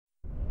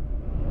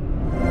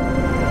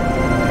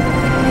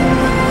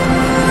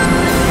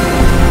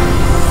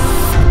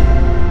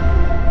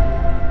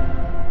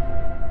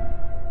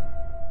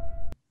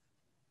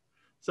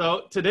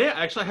So today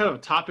I actually have a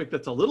topic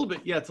that's a little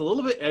bit, it's a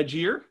little bit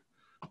edgier.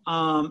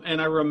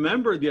 And I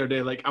remembered the other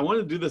day, like I want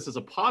to do this as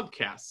a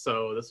podcast.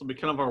 So this will be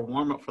kind of our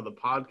warm up for the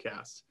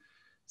podcast.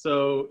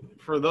 So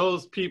for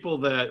those people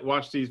that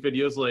watch these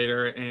videos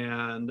later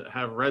and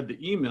have read the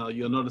email,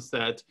 you'll notice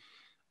that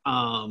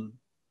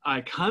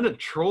I kind of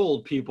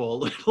trolled people a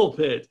little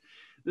bit.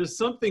 There's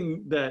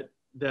something that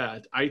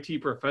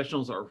IT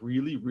professionals are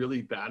really,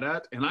 really bad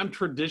at. And I'm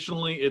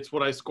traditionally, it's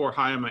what I score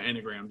high on my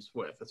Enneagrams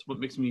with. That's what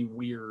makes me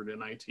weird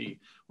in IT.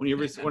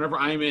 Whenever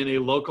I'm in a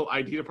local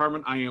IT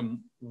department, I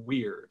am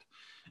weird.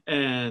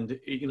 And,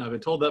 I've been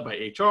told that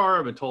by HR.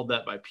 I've been told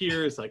that by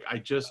peers. Like, I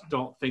just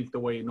don't think the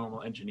way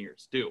normal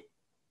engineers do.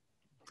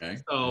 Okay.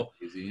 So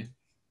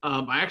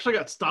I actually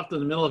got stopped in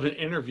the middle of an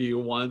interview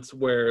once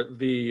where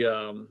the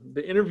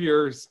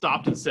interviewer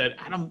stopped and said,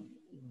 "Adam,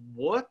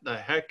 what the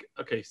heck?"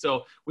 Okay,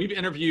 so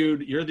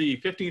you're the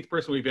 15th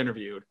person we've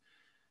interviewed,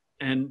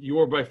 and you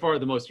are by far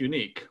the most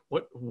unique.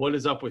 What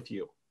is up with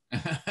you?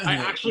 I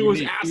actually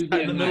was asked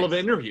that in the middle of an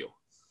interview.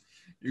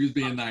 He was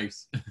being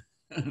nice.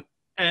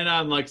 And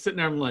I'm like sitting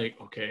there, I'm like,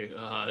 okay,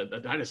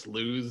 did I just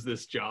lose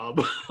this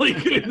job? like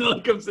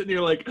I'm sitting here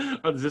like,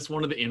 is this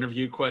one of the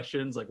interview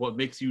questions? Like, what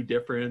makes you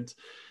different?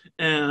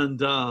 And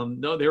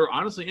no, they were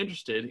honestly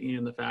interested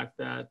in the fact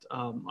that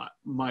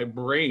my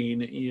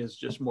brain is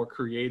just more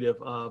creative.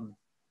 And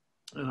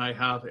I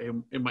have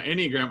in my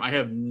Enneagram, I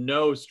have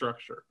no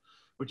structure,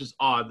 which is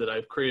odd that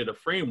I've created a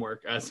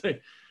framework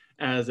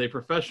as a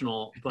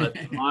professional, but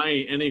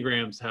my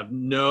Enneagrams have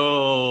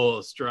no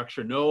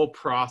structure, no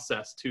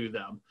process to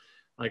them.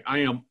 Like I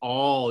am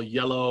all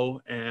yellow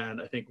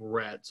and I think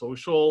red,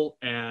 social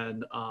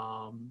and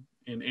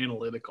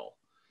analytical.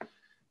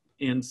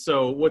 And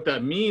so what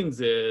that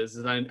means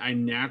is I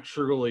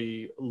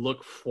naturally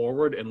look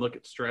forward and look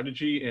at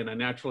strategy, and I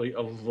naturally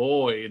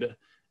avoid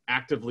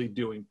actively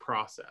doing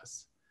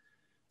process.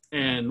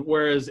 And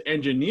whereas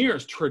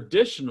engineers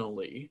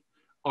traditionally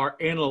are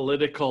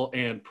analytical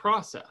and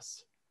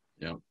process.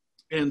 Yeah.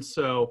 And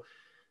so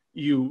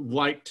you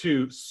like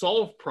to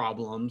solve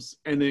problems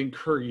and then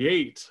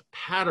create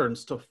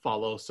patterns to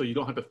follow so you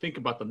don't have to think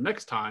about them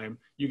next time.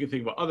 You can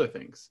think about other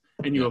things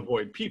and you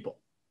avoid people.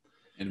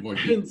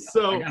 And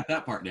so I got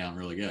that part down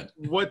really good.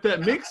 What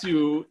that makes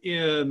you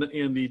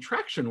in the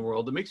traction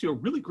world, it makes you a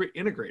really great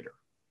integrator.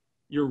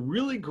 You're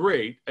really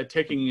great at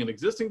taking an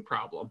existing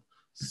problem,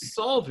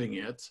 solving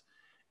it,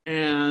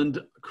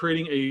 and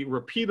creating a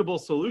repeatable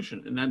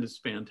solution. And that is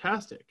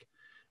fantastic.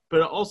 But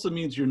it also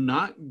means you're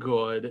not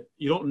good.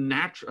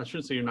 I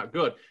shouldn't say you're not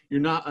good. You're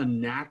not a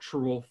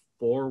natural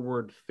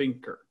forward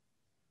thinker.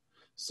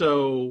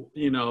 So,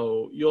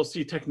 you'll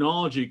see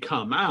technology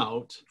come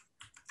out.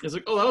 It's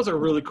like, oh, that was a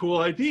really cool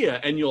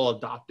idea. And you'll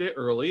adopt it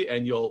early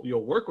and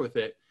you'll work with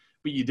it,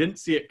 but you didn't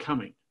see it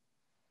coming.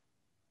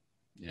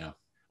 Yeah.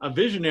 A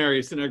visionary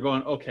is sitting there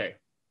going, okay,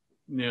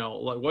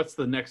 like what's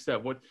the next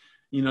step?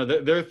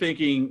 They're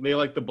thinking, they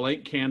like the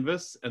blank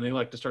canvas and they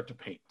like to start to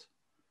paint.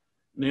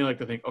 And they like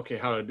to think, okay,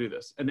 how do I do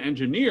this? An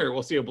engineer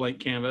will see a blank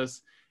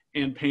canvas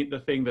and paint the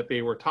thing that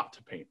they were taught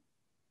to paint.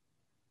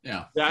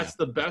 Yeah. That's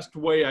the best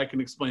way I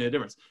can explain the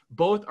difference.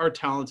 Both are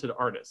talented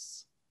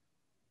artists,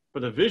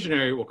 but a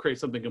visionary will create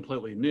something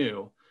completely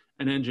new.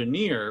 An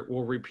engineer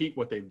will repeat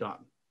what they've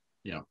done.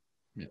 Yeah.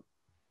 Yeah.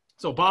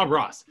 So Bob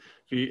Ross,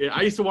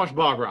 I used to watch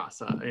Bob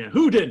Ross.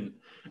 Who didn't?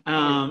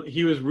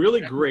 He was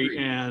really great,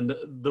 and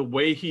the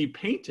way he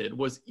painted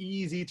was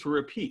easy to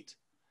repeat.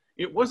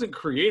 It wasn't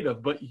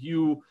creative, but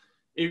you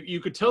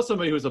could tell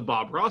somebody who was a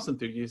Bob Ross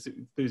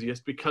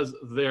enthusiast because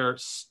their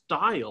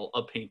style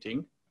of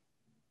painting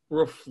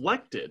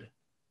reflected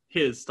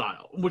his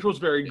style, which was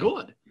very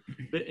good.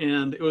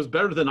 And it was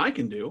better than I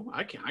can do.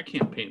 I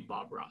can't paint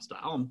Bob Ross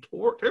style. I'm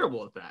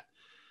terrible at that.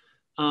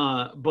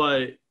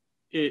 But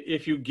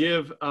if you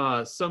give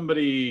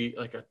somebody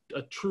like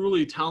a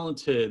truly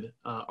talented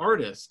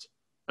artist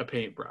a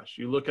paintbrush,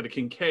 you look at a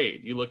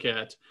Kincaid, you look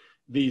at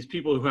these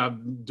people who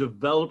have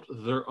developed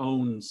their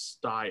own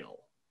style.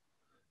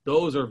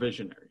 Those are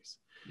visionaries.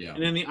 Yeah.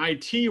 And in the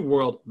IT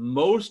world,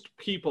 most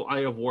people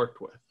I have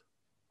worked with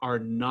are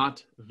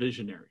not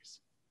visionaries.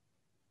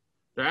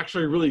 They're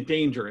actually really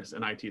dangerous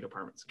in IT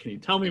departments. Can you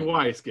tell me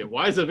why, Skip?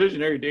 Why is a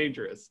visionary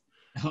dangerous?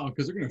 Oh,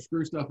 because they're going to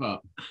screw stuff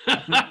up.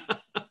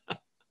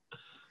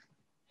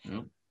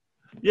 Yep.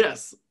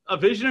 Yes. A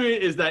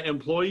visionary is that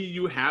employee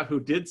you have who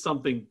did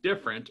something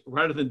different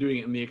rather than doing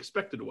it in the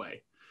expected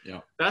way.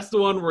 Yeah. That's the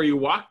one where you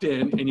walked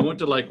in and you went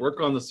to like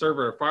work on the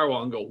server or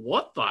firewall and go,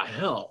 what the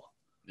hell?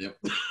 Yep.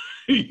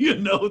 You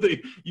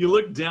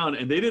look down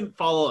and they didn't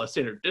follow a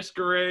standard disk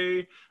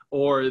array,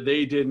 or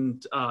they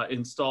didn't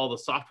install the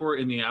software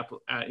in the app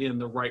in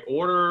the right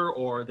order,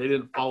 or they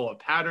didn't follow a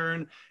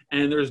pattern.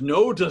 And there's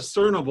no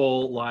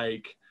discernible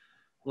like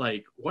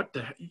what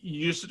the heck?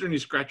 You just sit there and you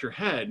scratch your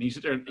head and you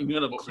sit there and you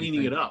end up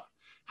cleaning it up.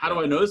 How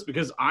do I know this?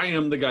 Because I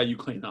am the guy you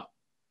clean up.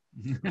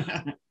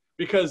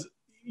 Because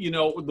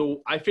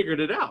I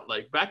figured it out.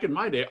 Like back in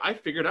my day, I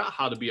figured out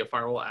how to be a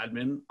firewall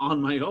admin on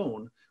my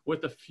own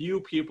with a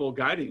few people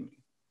guiding me.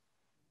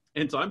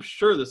 And so I'm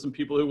sure there's some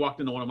people who walked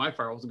into one of my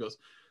firewalls and goes,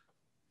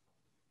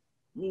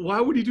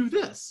 why would he do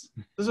this?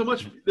 There's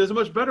a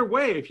much better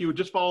way if you would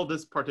just follow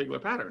this particular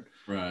pattern.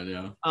 Right.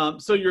 Yeah.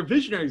 So your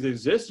visionaries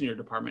exist in your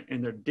department,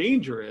 and they're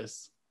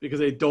dangerous because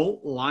they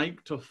don't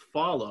like to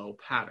follow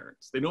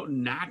patterns. They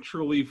don't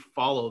naturally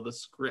follow the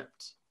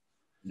script.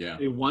 Yeah.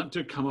 They want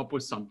to come up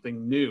with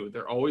something new.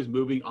 They're always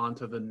moving on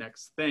to the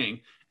next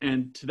thing.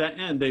 And to that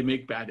end, they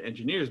make bad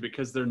engineers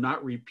because they're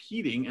not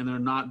repeating and they're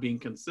not being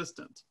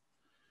consistent.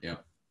 Yeah.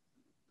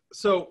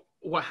 So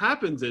what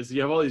happens is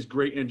you have all these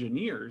great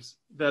engineers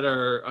that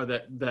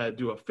that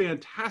do a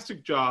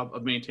fantastic job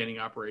of maintaining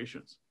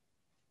operations.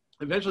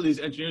 Eventually, these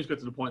engineers get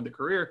to the point in their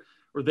career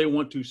where they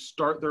want to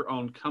start their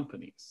own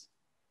companies.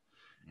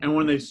 And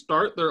when they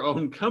start their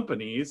own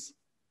companies,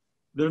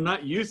 they're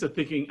not used to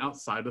thinking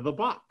outside of the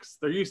box.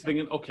 They're used to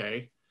thinking,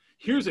 okay,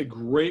 here's a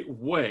great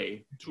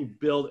way to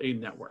build a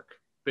network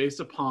based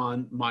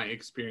upon my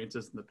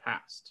experiences in the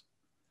past.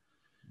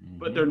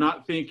 But they're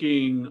not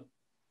thinking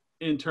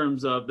in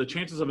terms of the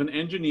chances of an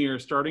engineer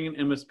starting an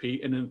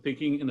MSP and then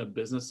thinking in a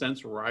business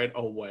sense right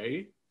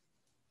away.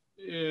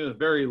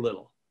 Very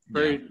little.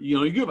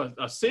 You give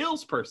a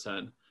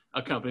salesperson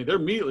a company, they're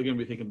immediately going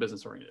to be thinking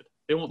business oriented.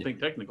 They won't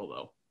think technical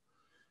though.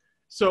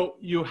 So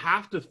you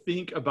have to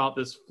think about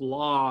this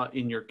flaw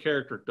in your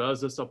character.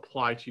 Does this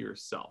apply to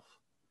yourself?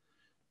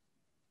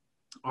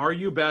 Are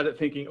you bad at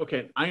thinking,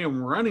 okay, I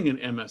am running an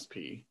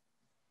MSP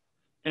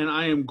and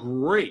I am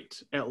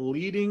great at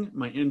leading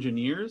my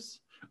engineers.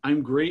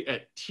 I'm great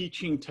at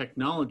teaching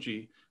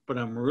technology, but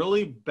I'm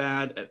really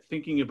bad at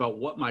thinking about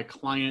what my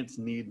clients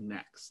need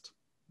next.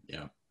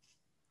 Yeah.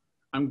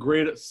 I'm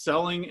great at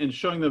selling and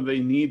showing them they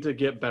need to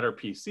get better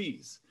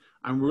PCs.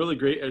 I'm really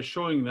great at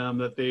showing them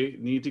that they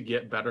need to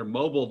get better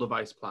mobile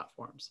device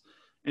platforms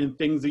and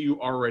things that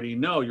you already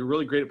know. You're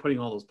really great at putting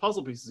all those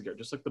puzzle pieces together,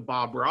 just like the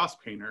Bob Ross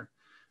painter.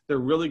 They're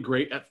really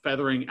great at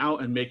feathering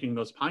out and making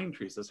those pine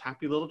trees, those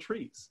happy little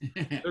trees.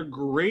 They're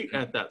great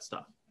at that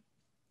stuff.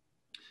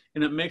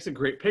 And it makes a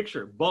great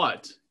picture,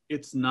 but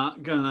it's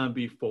not gonna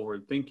be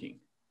forward thinking.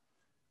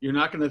 You're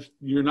not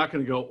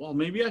gonna go, well,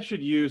 maybe I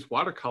should use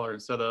watercolor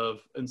instead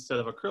of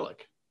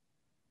acrylic.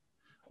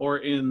 Or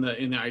in the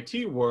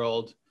IT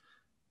world,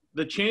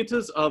 the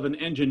chances of an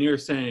engineer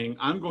saying,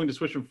 I'm going to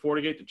switch from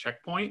FortiGate to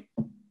Checkpoint.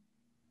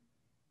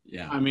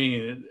 Yeah. I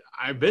mean,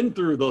 I've been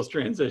through those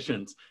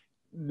transitions.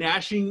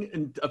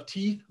 Gnashing of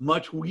teeth,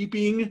 much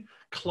weeping,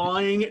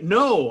 clawing.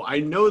 No,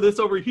 I know this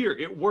over here.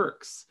 It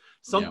works.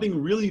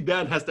 Something really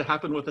bad has to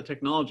happen with the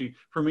technology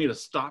for me to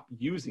stop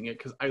using it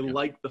because I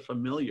like the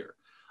familiar.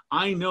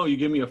 I know you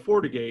give me a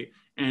FortiGate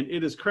and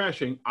it is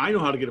crashing. I know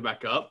how to get it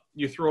back up.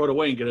 You throw it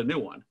away and get a new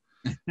one.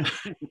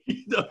 I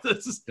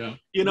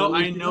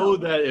know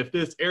that if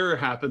this error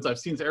happens, I've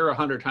seen this error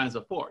 100 times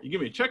before. You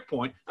give me a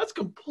Checkpoint, that's a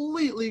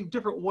completely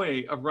different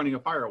way of running a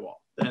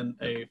firewall than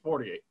a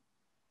FortiGate.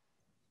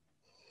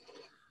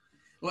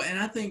 Well, and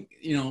I think,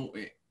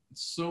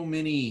 so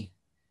many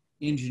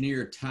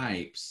engineer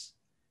types,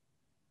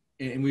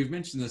 and we've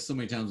mentioned this so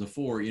many times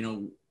before,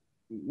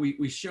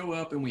 we show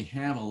up and we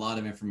have a lot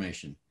of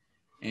information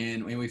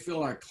and we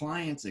feel our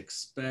clients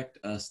expect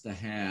us to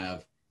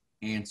have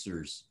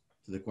answers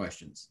to the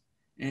questions.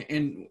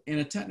 And in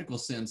a technical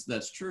sense,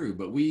 that's true,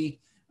 but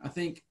I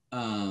think,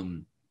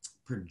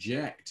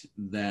 project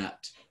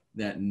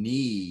that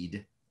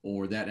need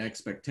or that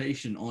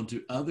expectation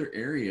onto other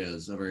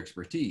areas of our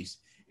expertise.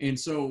 And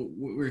so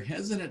we're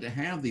hesitant to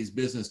have these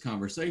business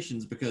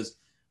conversations because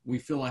we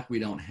feel like we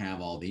don't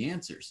have all the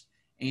answers.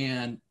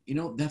 And,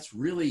 that's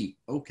really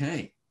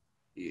okay.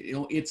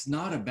 It's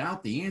not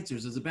about the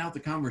answers, it's about the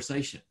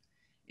conversation.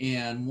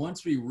 And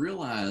once we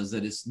realize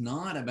that it's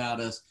not about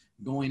us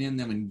going in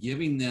them and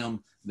giving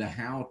them the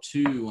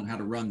how-to on how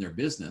to run their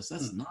business,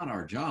 that's not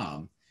our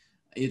job.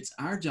 It's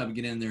our job to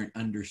get in there and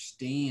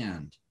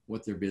understand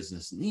what their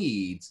business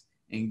needs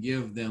and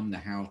give them the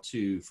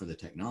how-to for the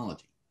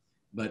technology.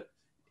 But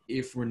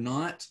if we're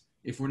not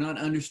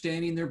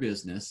understanding their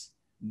business,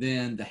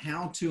 then the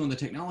how-to on the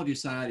technology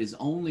side is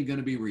only going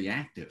to be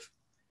reactive.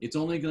 It's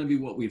only going to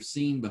be what we've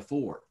seen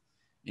before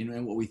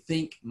and what we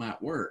think might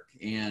work.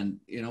 And,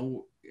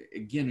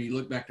 again, when you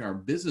look back to our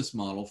business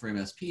model for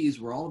MSPs,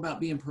 we're all about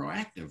being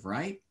proactive,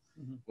 right?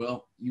 Mm-hmm.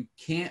 Well, you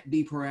can't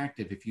be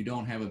proactive if you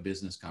don't have a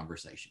business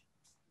conversation.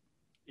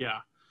 Yeah.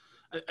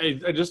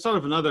 I just thought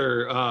of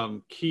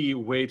another key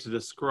way to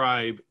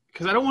describe,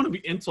 because I don't want to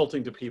be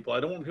insulting to people. I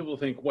don't want people to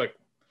think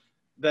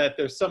that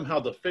they're somehow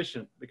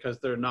deficient because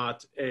they're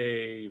not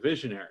a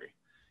visionary.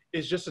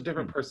 It's just a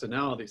different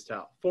personality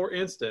style. For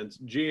instance,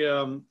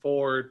 GM,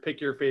 Ford, pick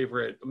your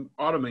favorite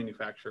auto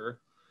manufacturer,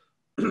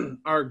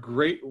 are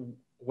great,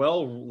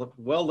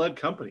 well-led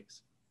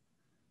companies.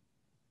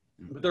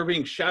 But they're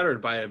being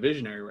shattered by a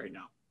visionary right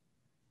now.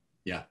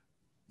 Yeah,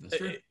 that's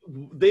true.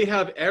 They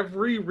have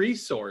every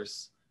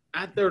resource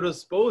at their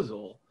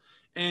disposal,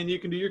 and you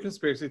can do your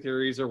conspiracy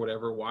theories or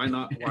whatever. Why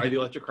not? Why the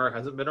electric car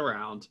hasn't been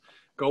around?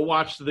 Go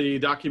watch the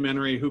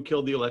documentary "Who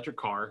Killed the Electric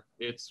Car."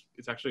 It's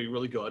actually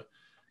really good.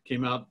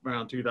 Came out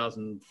around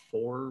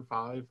 2004 or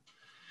 5.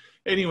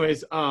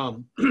 Anyways,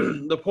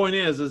 the point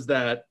is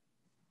that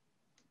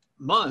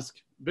Musk,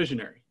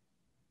 visionary.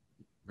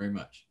 very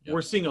much. Yep.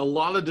 We're seeing a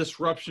lot of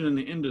disruption in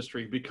the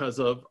industry because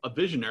of a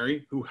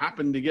visionary who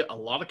happened to get a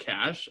lot of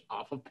cash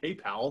off of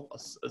PayPal,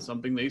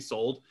 something they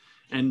sold.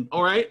 And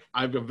all right,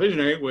 I have a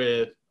visionary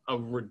with a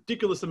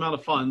ridiculous amount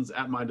of funds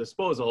at my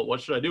disposal. What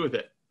should I do with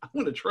it? I'm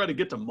going to try to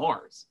get to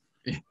Mars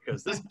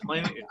because this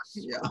planet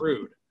is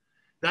screwed.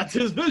 That's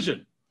his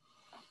vision.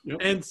 Yep.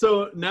 And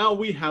so now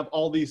we have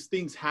all these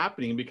things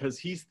happening because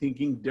he's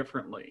thinking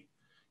differently.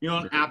 You know,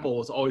 and Apple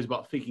was always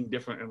about thinking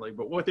differently,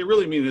 but what they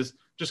really mean is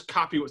just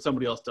copy what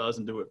somebody else does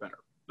and do it better.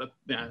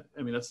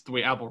 I mean, that's the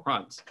way Apple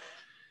runs.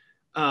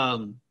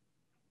 And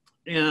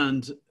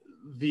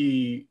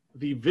the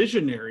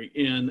visionary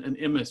in an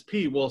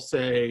MSP will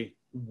say,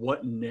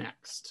 "What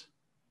next?"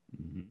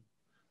 Mm-hmm.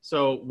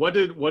 So, what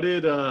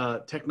did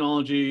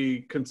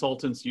technology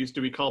consultants used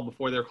to be called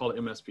before they were called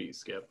MSPs?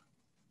 Skip.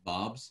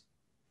 Bobs.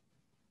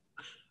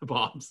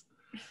 Bobs.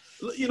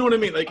 You know what I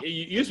mean? Like, it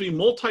used to be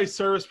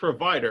multi-service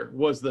provider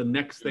was the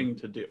next thing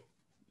to do.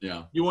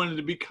 Yeah. You wanted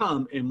to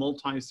become a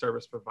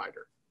multi-service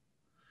provider.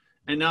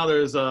 And now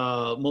there's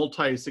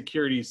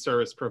multi-security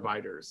service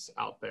providers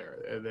out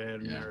there. And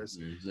then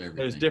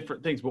there's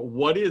different things. But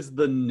what is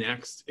the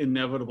next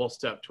inevitable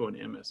step to an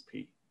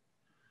MSP?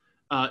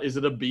 Is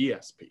it a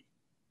BSP,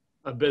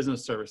 a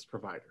business service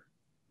provider?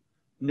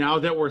 Now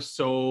that we're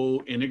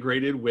so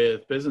integrated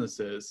with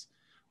businesses,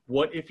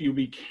 what if you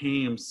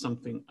became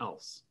something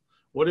else?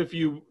 What if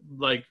you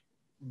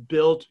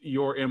built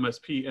your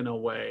MSP in a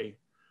way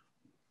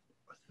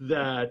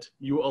that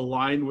you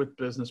aligned with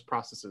business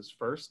processes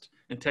first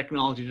and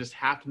technology just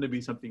happened to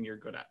be something you're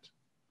good at?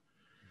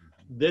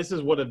 This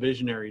is what a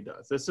visionary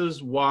does. This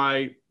is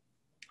why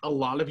a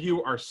lot of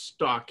you are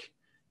stuck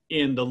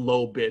in the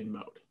low bid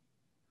mode.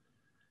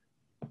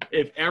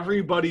 If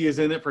everybody is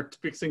in it for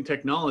fixing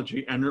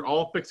technology and they're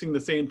all fixing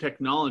the same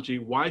technology,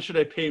 why should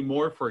I pay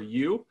more for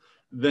you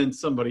than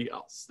somebody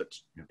else?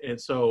 And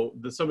so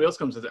somebody else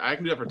comes and says, I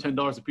can do that for $10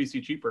 a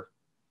PC cheaper.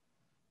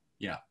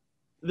 Yeah.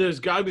 There's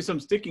got to be some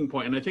sticking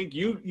point. And I think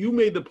you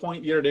made the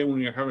point the other day when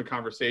we were having a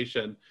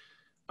conversation,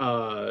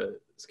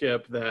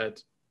 Skip,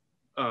 that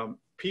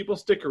people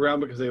stick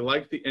around because they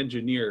like the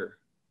engineer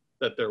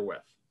that they're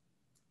with.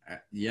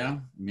 Yeah,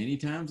 many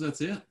times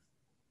that's it.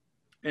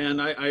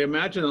 And I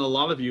imagine a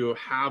lot of you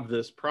have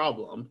this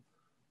problem.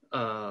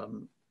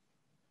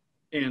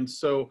 And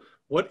so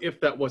what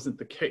if that wasn't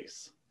the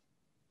case?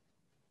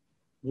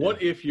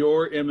 What if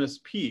your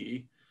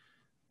MSP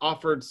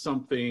offered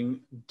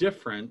something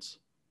different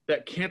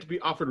that can't be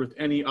offered with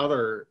any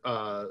other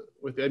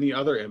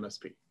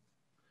MSP?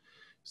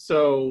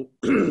 So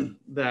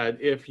that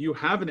if you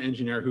have an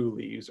engineer who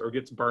leaves or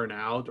gets burned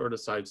out or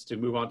decides to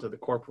move on to the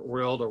corporate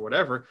world or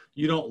whatever,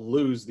 you don't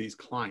lose these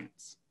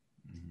clients.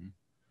 Mm-hmm.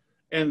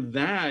 And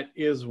that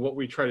is what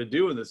we try to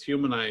do in this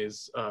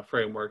Humanize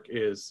framework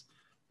is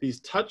these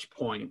touch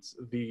points,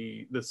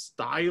 the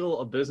style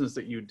of business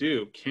that you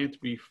do can't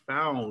be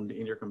found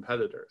in your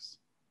competitors.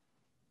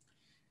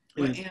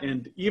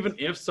 And even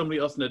if somebody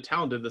else in the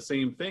town did the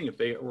same thing, if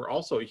they were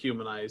also a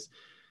Humanize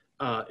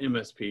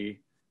MSP,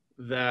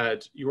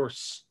 that your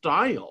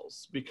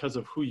styles, because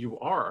of who you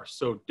are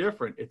so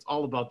different. It's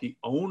all about the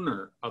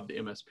owner of the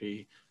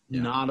MSP,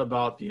 not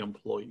about the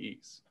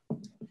employees.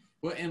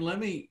 Well, and let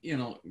me,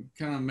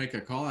 kind of make a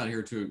call out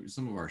here to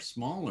some of our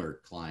smaller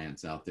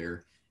clients out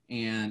there.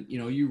 And,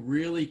 you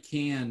really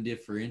can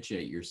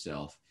differentiate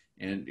yourself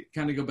and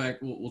kind of go back.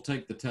 We'll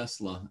take the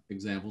Tesla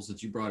example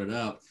since you brought it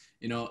up.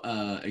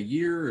 A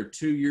year or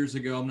 2 years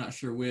ago, I'm not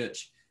sure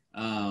which,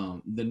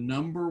 the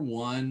number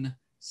one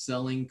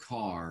selling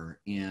car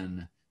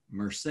in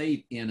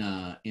Mercedes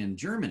in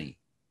Germany,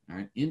 all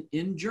right,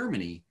 in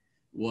Germany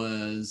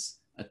was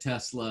a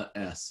Tesla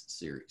S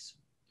series.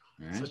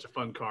 All right? Such a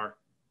fun car.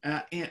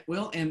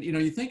 And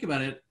you think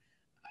about it,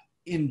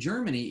 in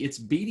Germany, it's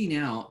beating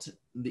out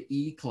the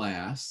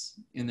E-Class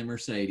in the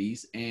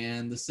Mercedes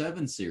and the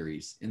 7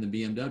 Series in the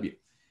BMW.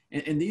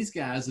 And these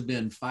guys have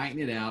been fighting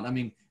it out. I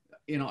mean,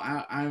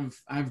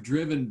 I've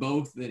driven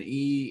both an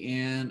E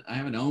and I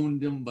haven't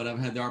owned them, but I've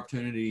had the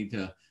opportunity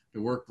to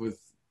work with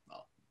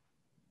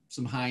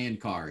some high-end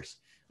cars.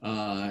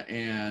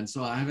 And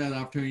so I've had the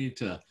opportunity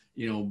to,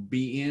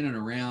 be in and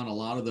around a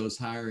lot of those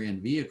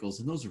higher-end vehicles.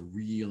 And those are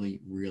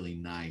really, really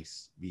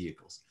nice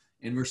vehicles.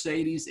 And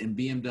Mercedes and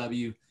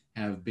BMW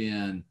have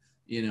been,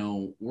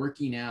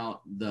 working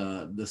out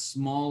the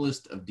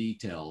smallest of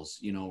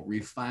details,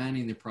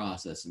 refining the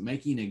process,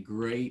 making a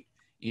great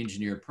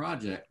engineered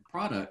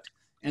product.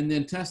 And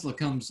then Tesla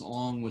comes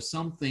along with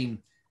something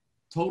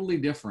totally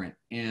different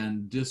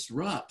and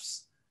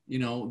disrupts,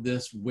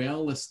 this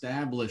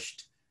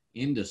well-established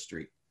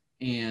industry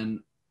and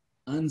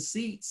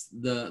unseats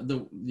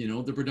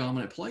the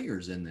predominant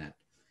players in that.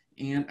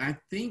 And I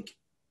think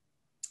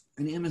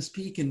an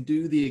MSP can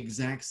do the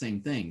exact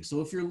same thing.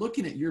 So if you're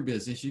looking at your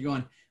business, you're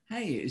going,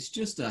 hey, it's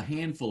just a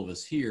handful of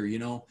us here.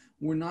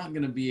 We're not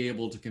going to be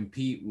able to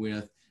compete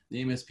with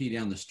the MSP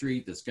down the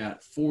street that's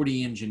got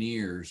 40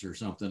 engineers or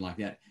something like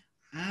that.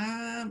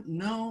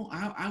 No,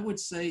 I would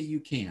say you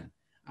can.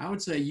 I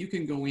would say you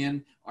can go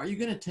in. Are you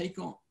going to take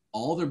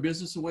all their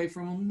business away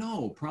from them?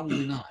 No,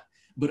 probably not.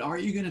 But are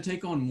you going to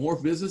take on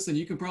more business than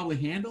you can probably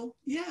handle?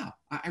 Yeah,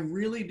 I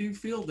really do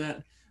feel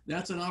that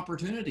that's an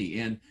opportunity.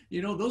 And,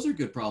 you know, those are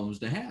good problems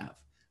to have.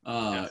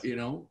 Yes. You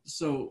know,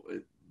 so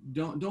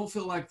don't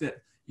feel like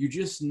that you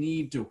just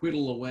need to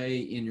whittle away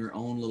in your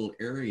own little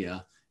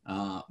area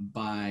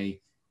by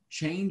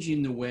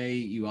changing the way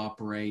you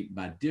operate,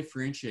 by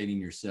differentiating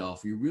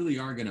yourself. You really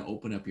are going to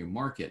open up your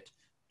market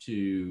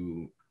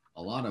to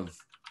a lot of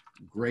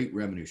great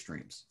revenue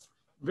streams.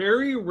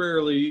 Very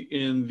rarely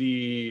in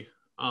the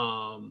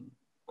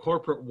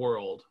corporate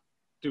world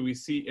do we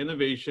see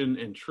innovation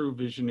and true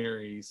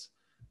visionaries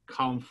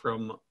come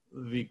from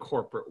the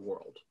corporate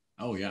world.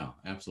 Oh yeah,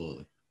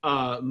 absolutely.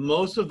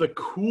 Most of the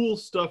cool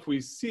stuff we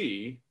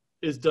see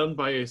is done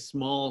by a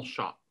small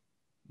shop.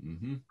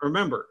 Mm-hmm.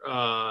 Remember,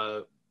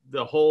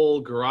 the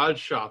whole garage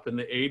shop in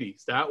the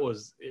 80s, that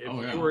was,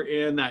 if you were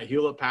in that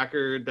Hewlett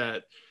Packard,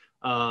 that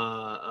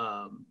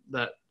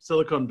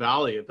Silicon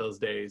Valley of those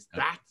days,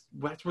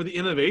 that's where the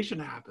innovation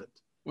happened.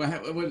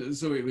 Well,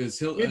 so it was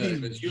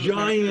these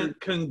giant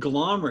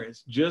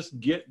conglomerates just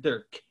get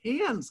their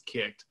cans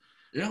kicked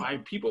by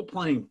people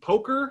playing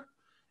poker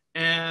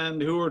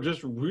and who are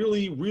just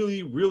really,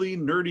 really, really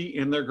nerdy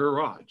in their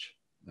garage.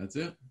 That's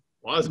it.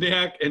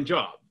 Wozniak and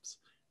Jobs.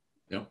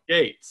 Yep.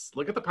 Gates.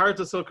 Look at the Pirates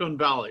of Silicon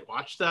Valley.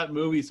 Watch that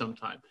movie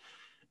sometime.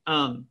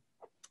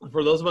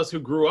 For those of us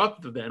who grew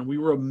up then, we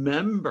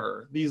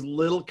remember these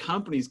little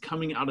companies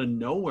coming out of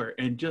nowhere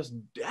and just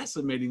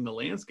decimating the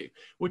landscape,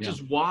 which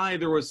is why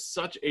there was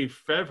such a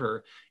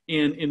fervor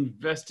in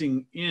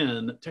investing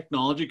in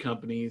technology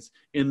companies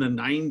in the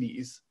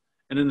 90s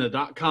and in the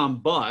dot-com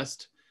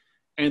bust.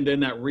 And then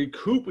that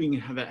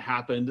recouping that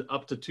happened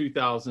up to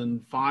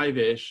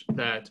 2005-ish,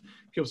 that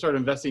people started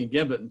investing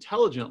again, but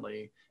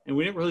intelligently. And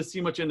we didn't really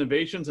see much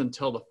innovations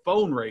until the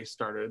phone race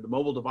started. The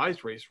mobile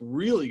device race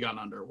really got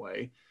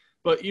underway.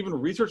 But even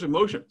Research in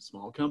Motion,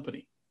 small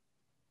company.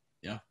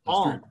 Yeah.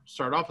 Palm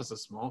started off as a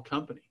small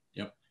company.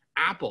 Yep.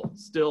 Apple,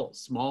 still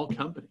small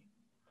company.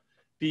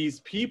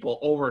 These people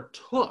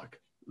overtook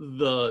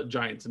the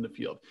giants in the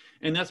field.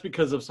 And that's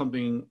because of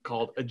something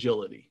called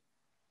agility.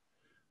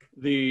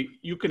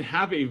 You can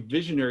have a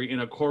visionary in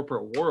a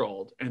corporate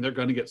world and they're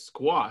going to get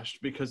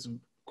squashed because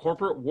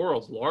corporate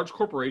worlds, large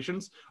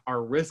corporations,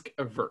 are risk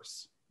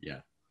averse.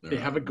 Yeah. They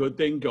have a good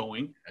thing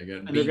going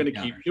and they're going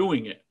to keep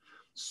doing it.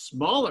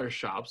 Smaller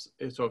shops,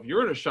 so if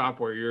you're in a shop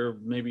where you're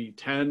maybe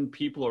 10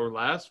 people or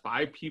less,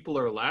 5 people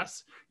or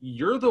less,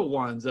 you're the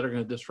ones that are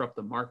going to disrupt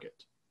the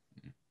market.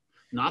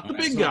 Not the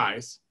big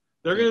guys.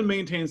 They're going to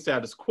maintain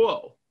status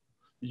quo.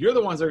 You're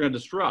the ones that are going to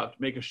disrupt,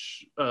 make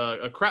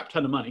a crap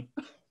ton of money.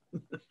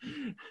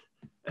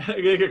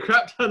 Make a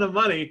crap ton of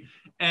money,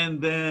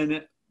 and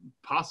then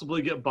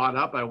possibly get bought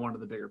up by one of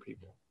the bigger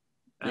people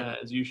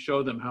as you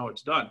show them how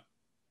it's done.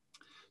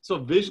 So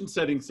vision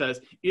setting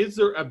says, is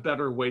there a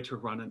better way to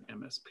run an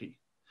MSP?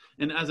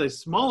 And as a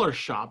smaller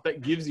shop, that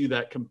gives you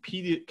that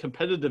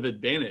competitive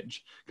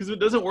advantage. Because if it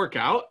doesn't work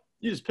out,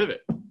 you just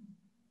pivot.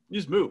 You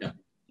just move. Yeah.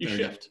 You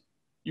shift.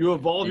 You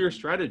evolve your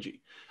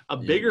strategy. A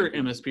bigger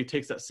MSP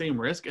takes that same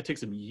risk. It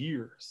takes them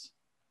years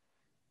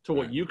to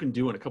what you can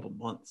do in a couple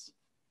months.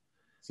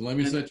 So let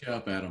me set you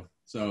up, Adam.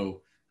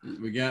 So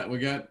we got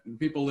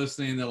people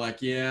listening. They're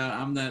like,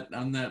 yeah, I'm that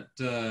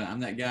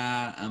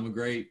guy. I'm a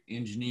great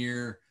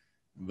engineer,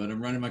 but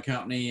I'm running my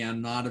company.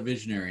 I'm not a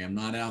visionary. I'm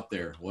not out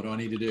there. What do I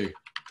need to do?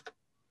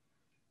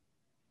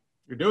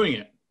 You're doing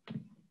it.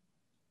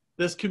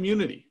 This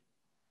community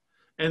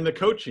and the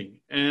coaching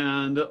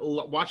and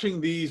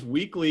watching these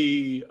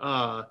weekly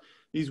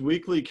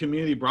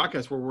community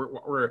broadcasts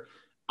where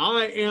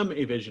I am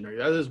a visionary.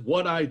 That is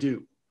what I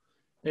do.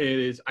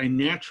 I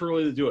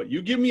naturally do it.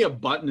 You give me a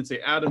button and say,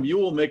 Adam, you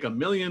will make $1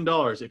 million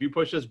if you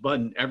push this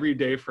button every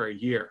day for a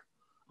year.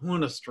 I'm going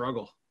to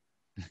struggle.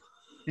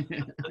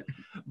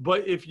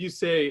 But if you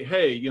say,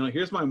 hey,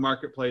 here's my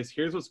marketplace,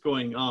 here's what's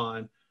going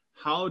on,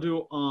 how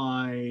do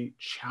I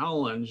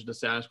challenge the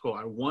status quo?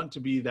 I want to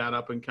be that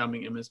up and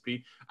coming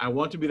MSP. I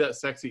want to be that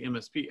sexy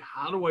MSP.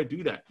 How do I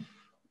do that?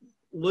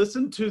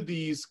 Listen to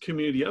these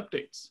community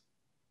updates.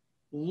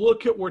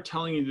 Look at what we're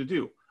telling you to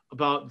do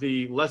about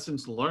the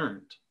lessons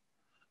learned,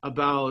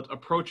 about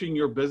approaching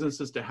your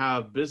businesses to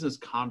have business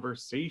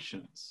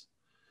conversations,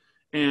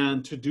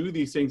 and to do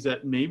these things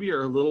that maybe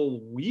are a little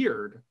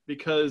weird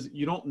because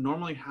you don't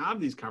normally have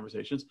these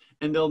conversations,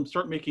 and they'll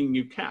start making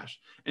you cash.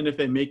 And if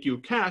they make you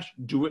cash,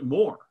 do it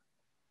more.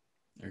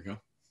 There you go.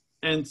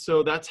 And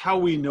so that's how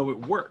we know it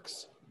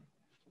works.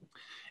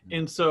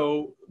 And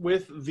so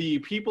with the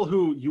people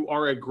who you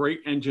are a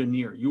great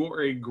engineer, you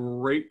are a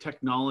great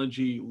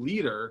technology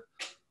leader,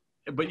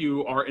 but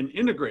you are an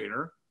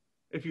integrator.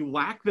 If you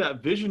lack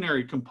that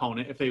visionary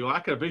component, if they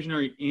lack a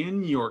visionary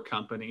in your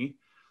company,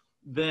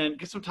 then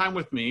get some time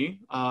with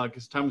me,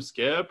 get some time with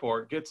Skip,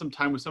 or get some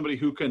time with somebody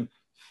who can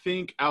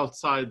think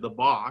outside the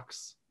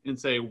box and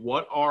say,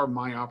 what are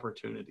my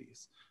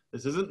opportunities?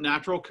 This isn't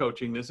natural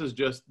coaching. This is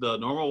just the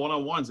normal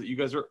one-on-ones that you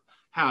guys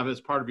have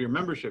as part of your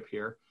membership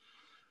here.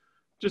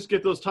 Just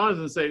get those times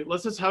and say,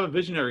 let's just have a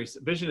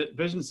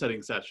vision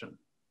setting session.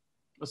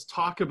 Let's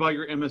talk about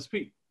your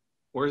MSP.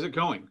 Where is it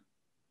going?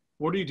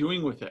 What are you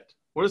doing with it?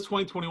 What does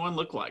 2021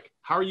 look like?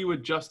 How are you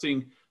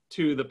adjusting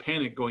to the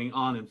panic going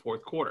on in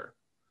fourth quarter?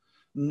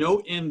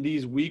 Note in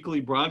these weekly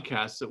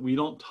broadcasts that we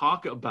don't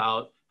talk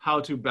about how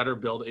to better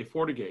build a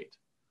FortiGate.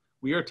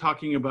 We are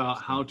talking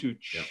about how to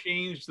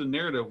change the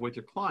narrative with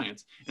your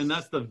clients. And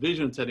that's the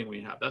vision setting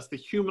we have. That's the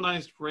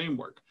humanized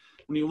framework.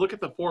 When you look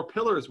at the 4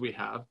 pillars we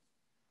have,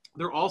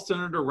 they're all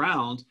centered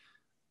around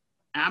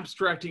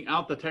abstracting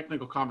out the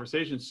technical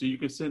conversation so you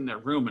can sit in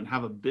that room and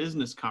have a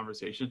business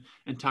conversation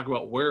and talk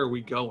about where are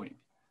we going.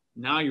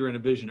 Now you're in a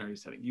visionary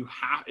setting.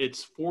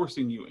 It's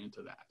forcing you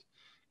into that.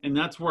 And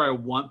that's where I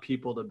want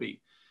people to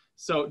be.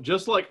 So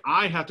just like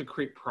I have to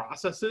create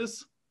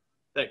processes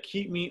that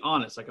keep me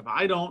honest, like if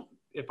I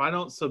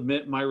don't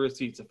submit my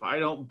receipts, if I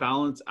don't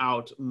balance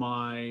out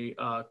my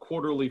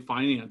quarterly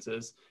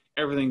finances,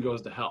 everything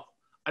goes to hell.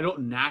 I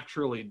don't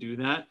naturally do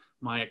that.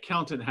 My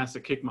accountant has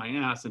to kick my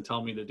ass and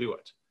tell me to do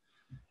it.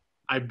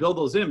 I build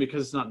those in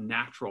because it's not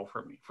natural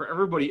for me. For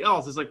everybody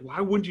else, it's like, why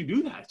wouldn't you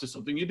do that? It's just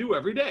something you do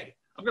every day.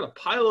 I've got a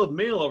pile of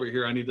mail over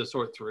here I need to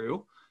sort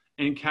through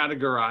and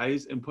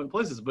categorize and put in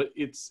places, but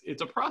it's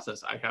a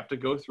process I have to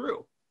go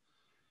through.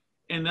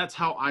 And that's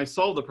how I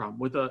solve the problem.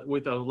 With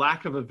a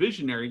lack of a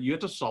visionary, you have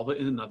to solve it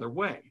in another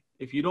way.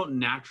 If you don't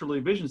naturally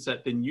vision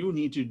set, then you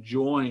need to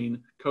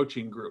join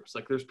coaching groups.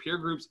 Like there's peer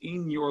groups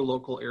in your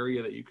local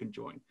area that you can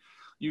join.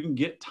 You can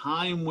get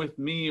time with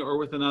me or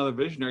with another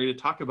visionary to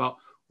talk about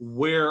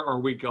where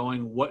are we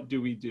going? What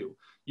do we do?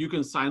 You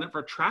can sign up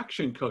for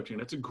traction coaching.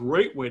 That's a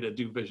great way to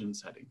do vision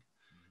setting.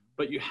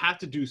 But you have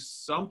to do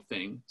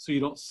something so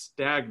you don't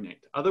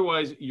stagnate.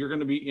 Otherwise, you're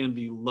going to be in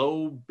the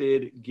low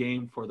bid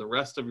game for the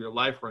rest of your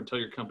life or until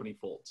your company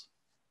folds.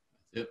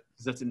 Yep.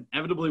 Because that's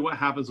inevitably what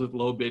happens with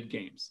low bid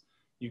games.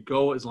 You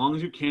go as long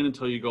as you can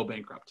until you go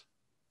bankrupt.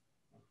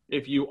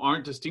 If you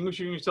aren't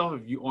distinguishing yourself,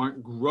 if you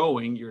aren't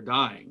growing, you're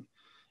dying.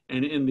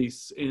 And in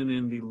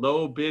the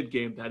low bid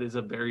game, that is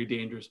a very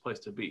dangerous place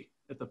to be.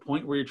 At the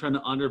point where you're trying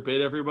to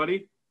underbid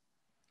everybody,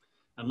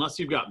 unless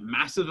you've got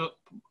massive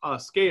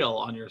scale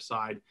on your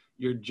side,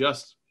 you're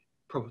just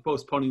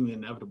postponing the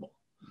inevitable.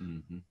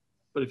 Mm-hmm.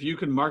 But if you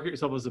can market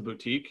yourself as a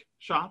boutique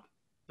shop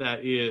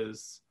that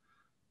is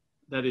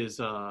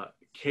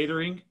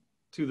catering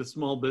to the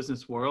small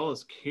business world,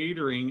 is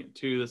catering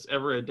to this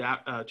ever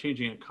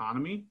changing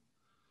economy,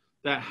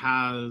 that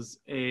has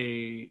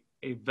a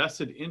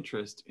vested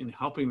interest in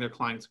helping their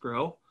clients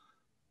grow,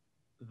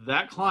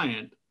 that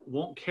client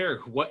won't care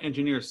what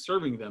engineer is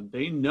serving them.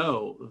 They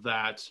know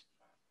that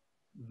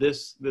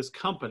this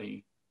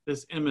company,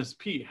 this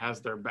MSP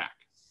has their back.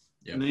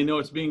 Yep. And they know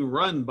it's being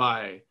run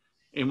by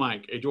a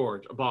Mike, a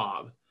George, a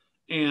Bob,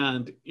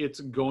 and it's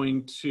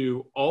going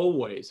to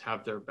always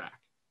have their back,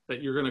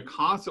 that you're going to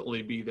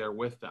constantly be there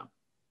with them.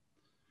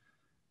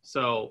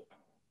 So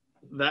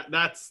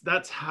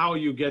that's how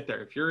you get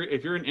there.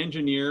 If you're an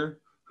engineer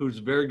who's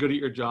very good at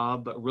your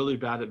job, but really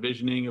bad at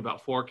visioning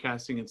about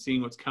forecasting and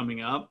seeing what's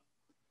coming up,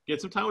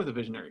 get some time with a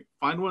visionary.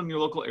 Find one in your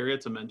local area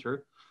to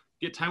mentor.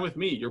 Get time with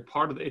me. You're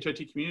part of the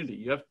HIT community.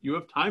 You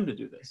have time to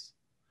do this.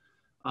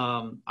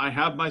 I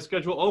have my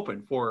schedule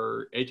open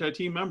for HIT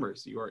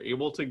members. You are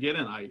able to get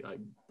in. I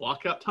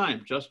block out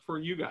time just for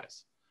you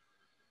guys.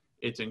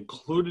 It's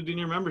included in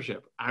your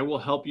membership. I will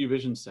help you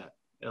vision set.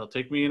 It'll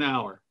take me an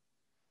hour.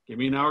 Give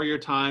me an hour of your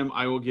time.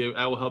 I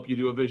will help you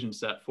do a vision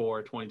set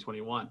for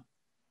 2021.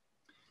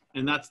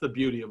 And that's the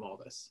beauty of all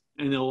this.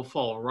 And it will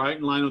fall right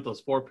in line with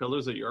those 4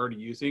 pillars that you're already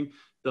using,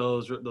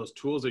 those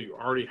tools that you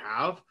already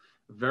have.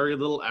 Very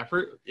little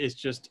effort. It's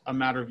just a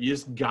matter of you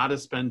just got to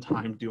spend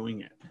time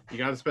doing it. You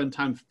got to spend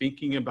time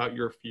thinking about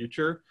your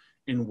future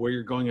and where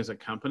you're going as a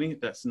company.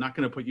 That's not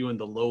going to put you in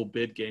the low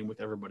bid game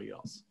with everybody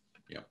else.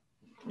 Yeah.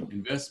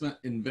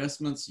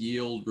 Investments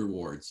yield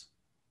rewards.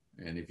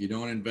 And if you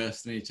don't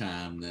invest any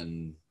time,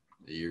 then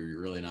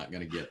you're really not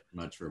going to get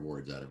much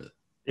rewards out of it.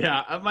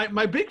 Yeah.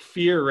 My big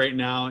fear right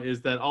now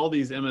is that all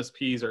these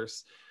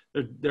MSPs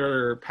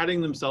they're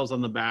patting themselves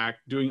on the back,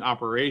 doing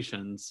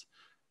operations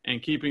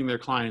and keeping their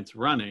clients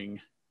running,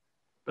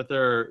 but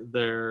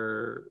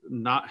they're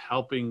not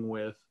helping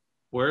with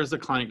where is the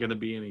client going to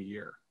be in a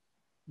year.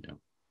 Yeah.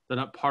 They're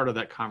not part of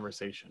that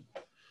conversation,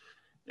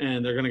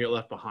 and they're going to get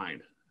left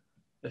behind.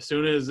 As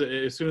soon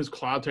as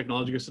cloud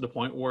technology gets to the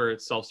point where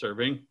it's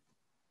self-serving,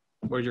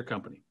 where's your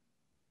company?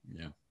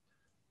 Yeah.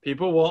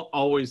 People won't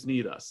always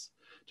need us.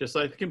 Just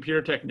like the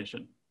computer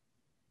technician.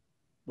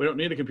 We don't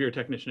need a computer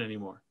technician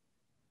anymore.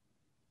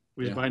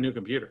 We just buy a new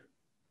computer.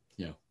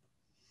 Yeah.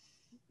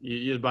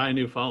 You buy a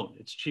new phone.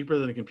 It's cheaper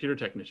than a computer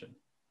technician.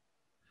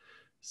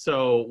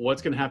 So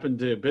what's going to happen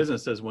to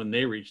businesses when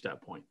they reach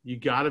that point? You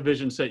got a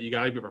vision set. You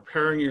got to be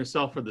preparing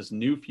yourself for this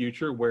new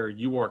future where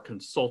you are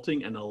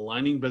consulting and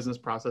aligning business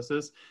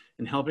processes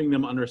and helping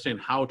them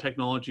understand how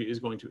technology is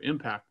going to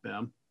impact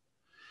them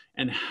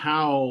and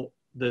how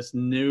this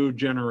new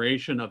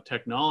generation of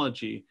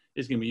technology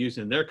is going to be used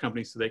in their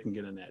company so they can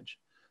get an edge.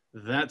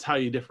 That's how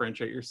you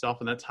differentiate yourself,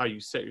 and that's how you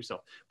set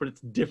yourself. But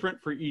it's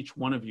different for each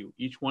one of you.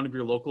 Each one of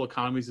your local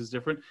economies is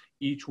different.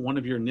 Each one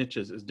of your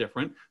niches is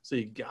different. So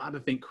you got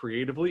to think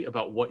creatively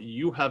about what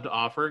you have to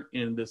offer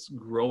in this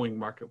growing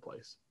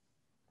marketplace.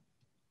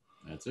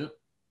 That's it.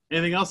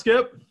 Anything else,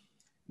 Skip?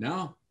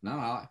 No,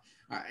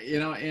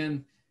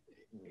 and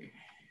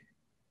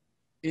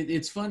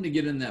it's fun to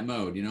get in that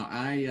mode.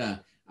 I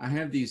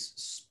have these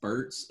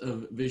spurts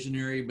of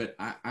visionary, but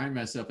I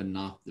myself am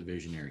not the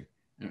visionary.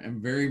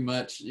 I'm very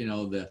much,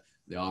 the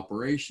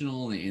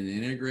operational and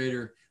the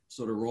integrator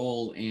sort of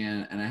role.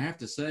 And I have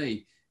to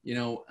say,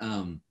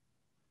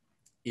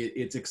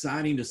 it's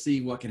exciting to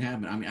see what can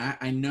happen. I mean,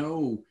 I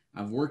know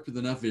I've worked with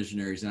enough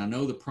visionaries, and I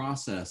know the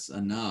process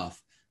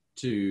enough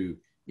to,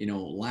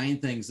 line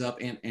things up,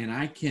 and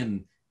I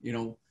can,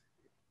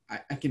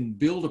 I can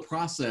build a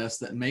process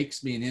that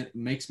makes me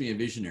a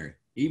visionary.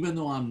 Even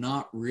though I'm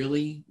not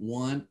really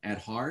one at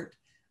heart,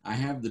 I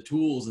have the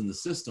tools and the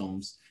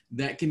systems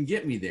that can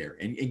get me there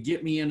and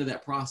get me into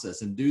that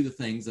process and do the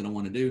things that I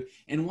want to do.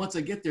 And once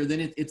I get there,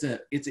 then it's an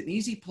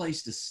easy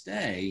place to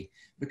stay,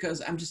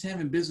 because I'm just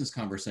having business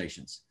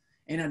conversations.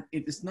 And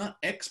it's not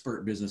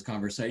expert business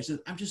conversations.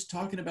 I'm just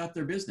talking about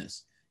their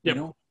business.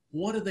 Yep.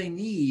 What do they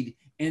need?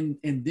 And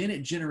then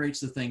it generates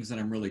the things that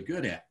I'm really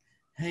good at.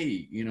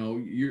 Hey,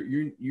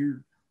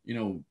 you're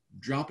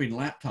dropping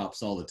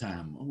laptops all the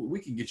time. We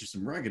can get you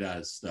some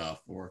ruggedized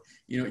stuff. Or,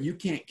 you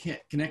can't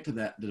connect to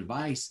that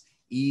device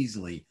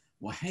easily.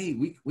 Well, hey,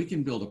 we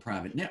can build a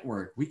private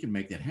network. We can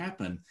make that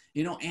happen,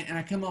 and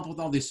I come up with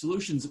all these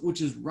solutions,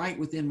 which is right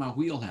within my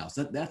wheelhouse.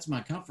 That's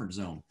my comfort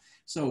zone.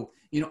 So,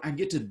 I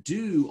get to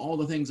do all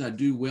the things I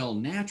do well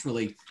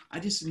naturally. I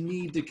just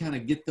need to kind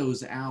of get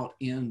those out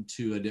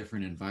into a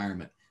different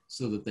environment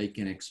so that they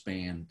can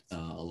expand a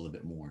little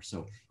bit more.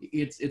 So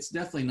it's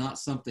definitely not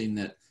something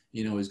that,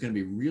 is going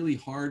to be really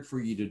hard for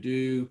you to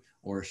do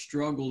or a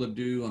struggle to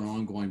do on an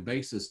ongoing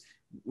basis.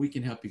 We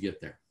can help you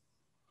get there.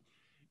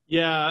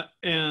 Yeah,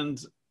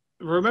 and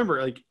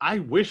remember, I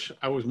wish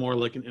I was more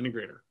like an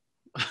integrator.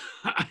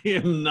 I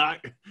am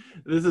not.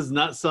 This is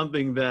not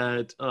something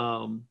that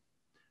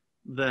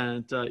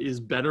is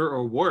better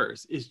or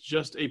worse. It's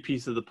just a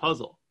piece of the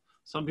puzzle.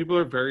 Some people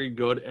are very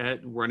good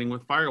at running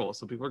with firewalls.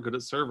 Some people are good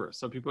at servers.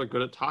 Some people are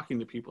good at talking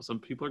to people. Some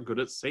people are good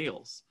at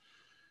sales.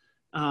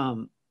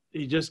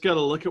 You just got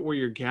to look at where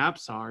your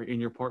gaps are in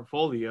your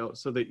portfolio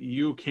so that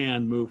you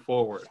can move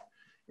forward.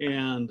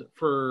 And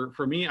for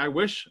me, I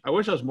wish I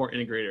was more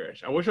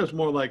integrator-ish. I wish I was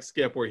more like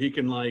Skip, where he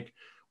can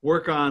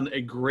work on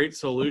a great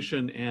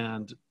solution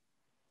and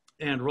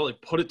really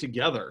put it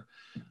together.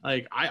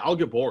 I'll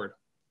get bored,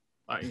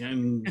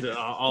 and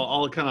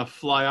I'll kind of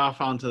fly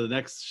off onto the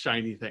next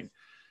shiny thing.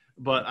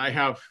 But I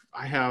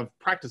have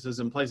practices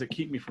in place that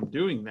keep me from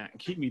doing that and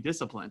keep me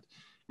disciplined.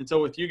 And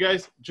so with you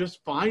guys,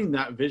 just find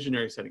that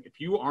visionary setting.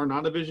 If you are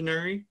not a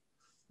visionary,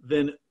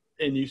 and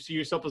you see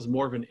yourself as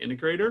more of an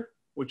integrator,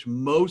 which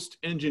most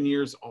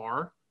engineers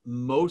are,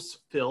 most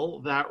fill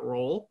that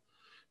role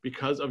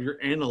because of your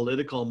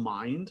analytical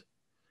mind.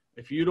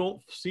 If you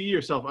don't see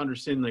yourself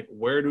understanding,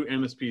 where do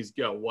MSPs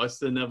go? What's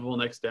the inevitable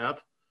next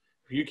step?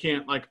 If you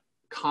can't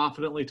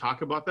confidently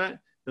talk about that,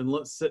 then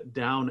let's sit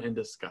down and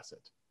discuss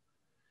it.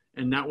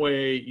 And that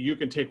way you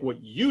can take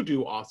what you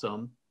do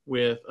awesome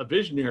with a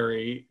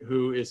visionary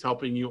who is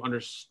helping you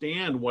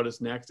understand what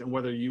is next and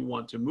whether you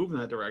want to move in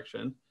that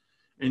direction.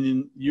 And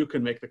then you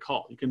can make the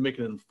call. You can make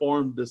an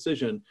informed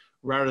decision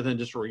rather than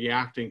just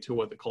reacting to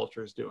what the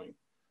culture is doing.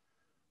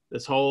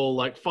 This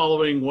whole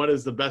following what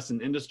is the best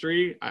in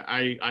industry,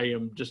 I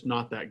am just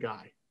not that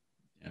guy.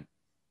 Yeah.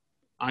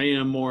 I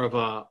am more of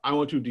I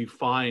want to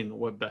define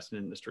what best in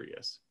industry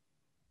is.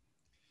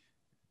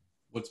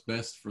 What's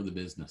best for the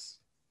business?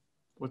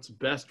 What's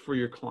best for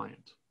your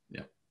client?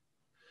 Yeah.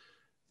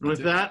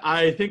 With that,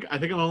 I think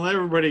I'm gonna let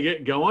everybody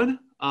get going.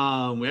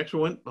 We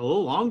actually went a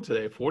little long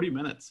today, 40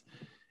 minutes.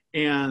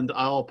 And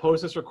I'll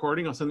post this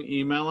recording. I'll send the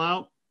email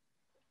out.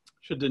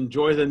 Should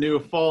enjoy the new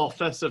fall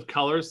festive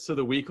colors to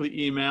the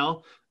weekly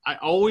email. I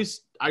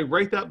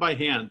write that by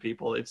hand,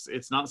 people.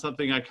 It's not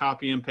something I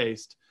copy and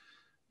paste.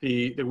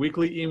 The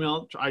weekly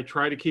email, I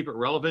try to keep it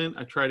relevant.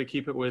 I try to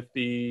keep it with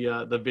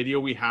the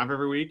video we have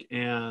every week.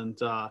 And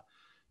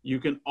you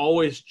can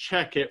always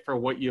check it for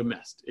what you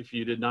missed if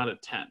you did not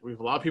attend. We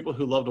have a lot of people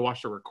who love to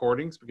watch the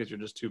recordings because you're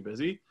just too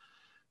busy.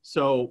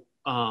 So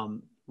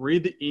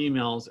read the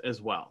emails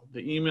as well.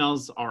 The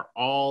emails are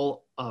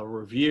all a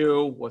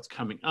review, what's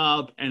coming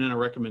up, and then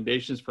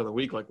recommendations for the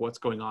week, like what's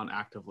going on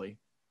actively.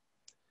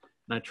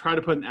 And I try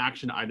to put an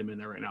action item in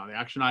there right now. The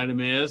action item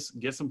is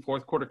get some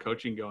fourth quarter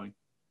coaching going.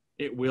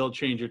 It will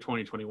change your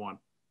 2021.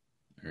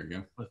 There you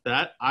go. With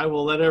that, I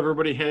will let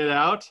everybody head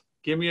out.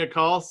 Give me a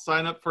call.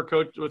 Sign up for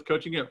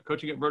coaching at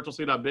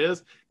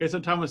virtualc.biz. Get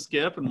some time with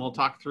Skip, and we'll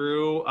talk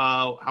through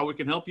how we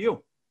can help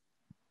you.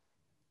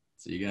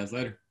 See you guys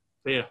later.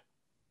 See ya.